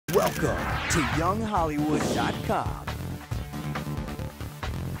Welcome to YoungHollywood.com.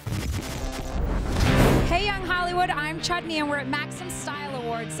 Hey Young Hollywood, I'm Chudney and we're at Maxim Style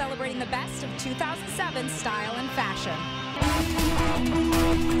Awards celebrating the best of 2007 style and fashion.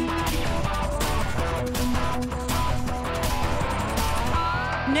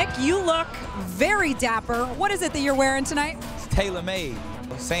 Nick, you look very dapper. What is it that you're wearing tonight? It's tailor-made.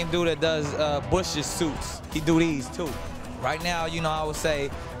 Same dude that does Bush's suits. He do these too. Right now, you know, I would say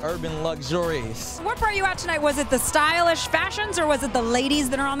urban luxurious. What brought you out tonight? Was it the stylish fashions or was it the ladies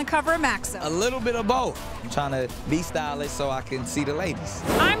that are on the cover of Maxim? A little bit of both. I'm trying to be stylish so I can see the ladies.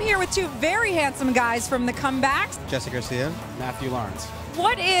 I'm here with two very handsome guys from the comebacks. Jessica Garcia, Matthew Lawrence.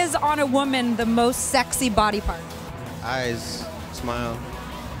 What is on a woman the most sexy body part? Eyes, smile.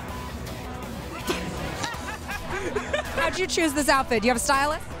 How'd you choose this outfit? Do you have a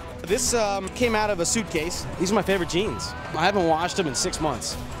stylist? This came out of a suitcase. These are my favorite jeans. I haven't washed them in 6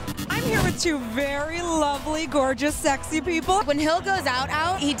 months. I'm here with two very lovely, gorgeous, sexy people. When Hill goes out,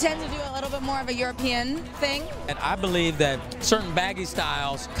 he tends to do a little bit more of a European thing. And I believe that certain baggy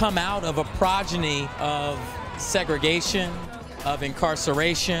styles come out of a progeny of segregation, of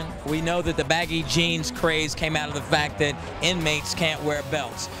incarceration. We know that the baggy jeans craze came out of the fact that inmates can't wear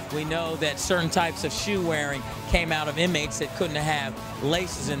belts. We know that certain types of shoe wearing came out of inmates that couldn't have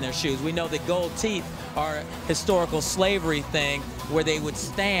laces in their shoes. We know that gold teeth are a historical slavery thing where they would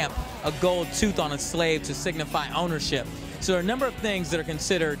stamp a gold tooth on a slave to signify ownership. So there are a number of things that are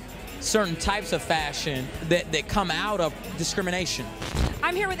considered certain types of fashion that come out of discrimination.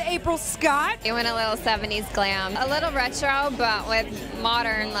 I'm here with April Scott. You went a little 70s glam, a little retro, but with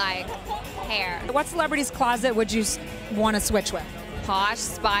modern, like, hair. What celebrity's closet would you want to switch with? Posh,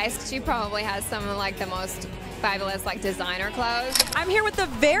 Spice, she probably has some of, like, the most fabulous, like, designer clothes. I'm here with the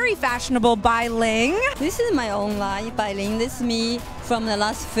very fashionable Bai Ling. This is my own line, Bai Ling. This is me from the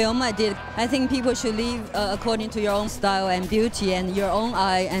last film I did. I think people should live according to your own style and beauty and your own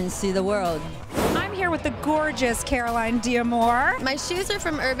eye and see the world. I'm here with the gorgeous Caroline Diamore. My shoes are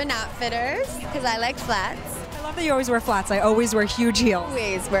from Urban Outfitters because I like flats. I love that you always wear flats. I always wear huge heels.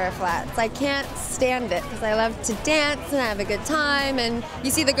 Always wear flats. I can't stand it because I love to dance and have a good time. And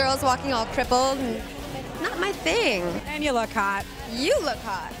you see the girls walking all crippled, and not my thing. And you look hot. You look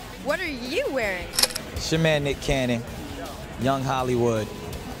hot. What are you wearing? It's your man Nick Cannon, Young Hollywood,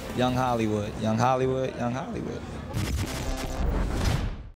 Young Hollywood, Young Hollywood, Young Hollywood.